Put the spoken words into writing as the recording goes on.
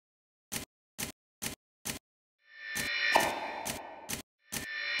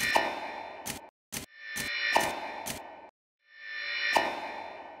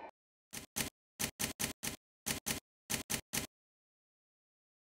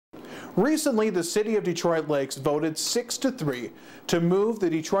Recently, the City of Detroit Lakes voted 6-3 to move the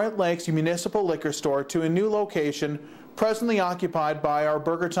Detroit Lakes Municipal Liquor Store to a new location presently occupied by our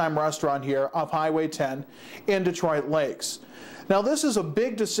Burger Time restaurant here off Highway 10 in Detroit Lakes. Now, this is a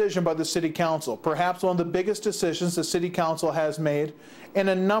big decision by the City Council, perhaps one of the biggest decisions the City Council has made in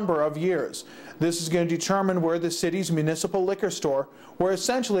a number of years. This is going to determine where the city's municipal liquor store, where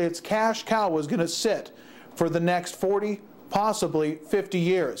essentially its cash cow is going to sit for the next 40, possibly 50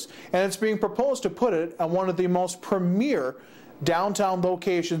 years. And it's being proposed to put it on one of the most premier downtown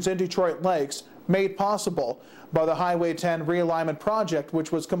locations in Detroit Lakes, made possible by the Highway 10 realignment project,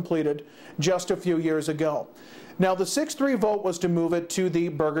 which was completed just a few years ago. Now, the 6-3 vote was to move it to the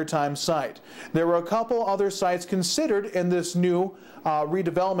Burger Time site. There were a couple other sites considered in this new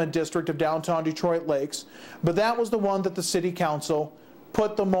redevelopment district of downtown Detroit Lakes, but that was the one that the City Council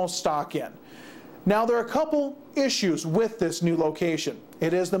put the most stock in. Now, there are a couple issues with this new location.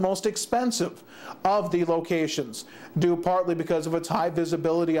 It is the most expensive of the locations, due partly because of its high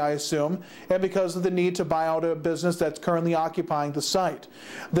visibility, I assume, and because of the need to buy out a business that's currently occupying the site.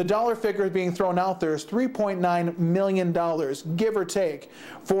 The dollar figure being thrown out there is $3.9 million, give or take,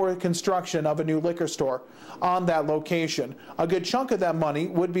 for construction of a new liquor store on that location. A good chunk of that money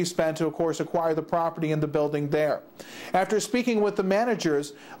would be spent to, of course, acquire the property and the building there. After speaking with the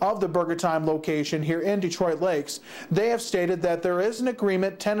managers of the Burger Time location here in Detroit Lakes, they have stated that there is an agreement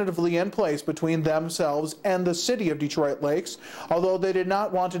tentatively in place between themselves and the City of Detroit Lakes, although they did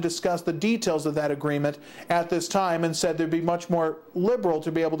not want to discuss the details of that agreement at this time, and said they'd be much more liberal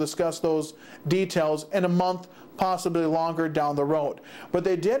to be able to discuss those details in a month, possibly longer down the road. But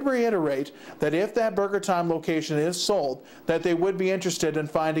they did reiterate that if that Burger Time location is sold, that they would be interested in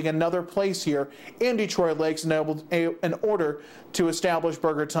finding another place here in Detroit Lakes in order to establish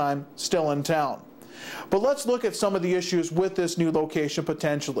Burger Time still in town. But let's look at some of the issues with this new location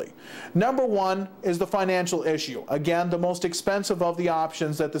potentially. Number one is the financial issue. Again, the most expensive of the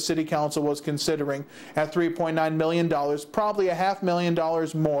options that the City Council was considering at $3.9 million, probably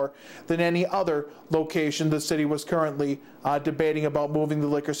 $500,000 more than any other location the city was currently debating about moving the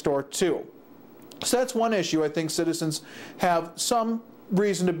liquor store to. So that's one issue I think citizens have some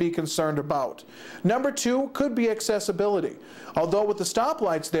reason to be concerned about. Number two could be accessibility. Although with the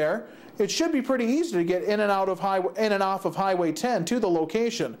stoplights there, it should be pretty easy to get in and off of Highway 10 to the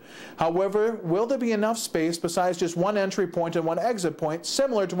location. However, will there be enough space besides just one entry point and one exit point,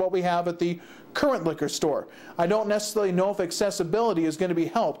 similar to what we have at the current liquor store? I don't necessarily know if accessibility is going to be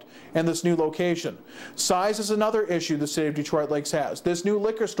helped in this new location. Size is another issue the City of Detroit Lakes has. This new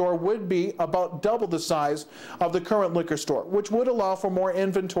liquor store would be about double the size of the current liquor store, which would allow for more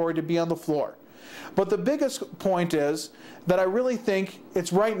inventory to be on the floor. But the biggest point is that I really think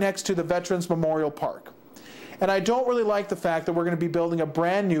it's right next to the Veterans Memorial Park. And I don't really like the fact that we're going to be building a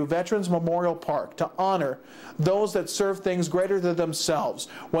brand new Veterans Memorial Park to honor those that serve things greater than themselves,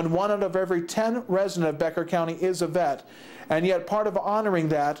 when 1 out of every 10 residents of Becker County is a vet. And yet part of honoring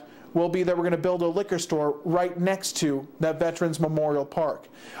that will be that we're going to build a liquor store right next to that Veterans Memorial Park.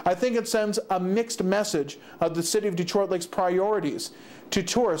 I think it sends a mixed message of the City of Detroit Lakes' priorities to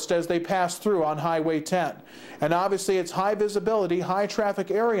tourists as they pass through on Highway 10. And obviously it's high visibility, high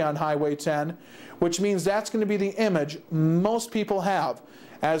traffic area on Highway 10, which means that's going to be the image most people have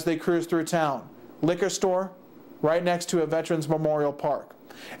as they cruise through town. Liquor store right next to a Veterans Memorial Park.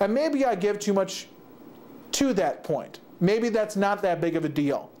 And maybe I give too much to that point. Maybe that's not that big of a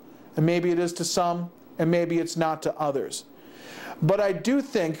deal. And maybe it is to some, and maybe it's not to others. But I do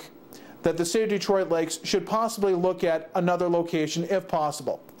think that the City of Detroit Lakes should possibly look at another location if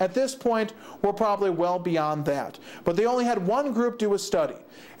possible. At this point, we're probably well beyond that. But they only had one group do a study.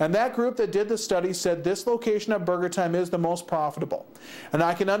 And that group that did the study said this location at Burger Time is the most profitable. And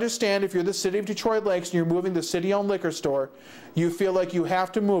I can understand if you're the City of Detroit Lakes and you're moving the city-owned liquor store, you feel like you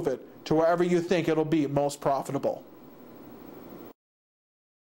have to move it to wherever you think it'll be most profitable.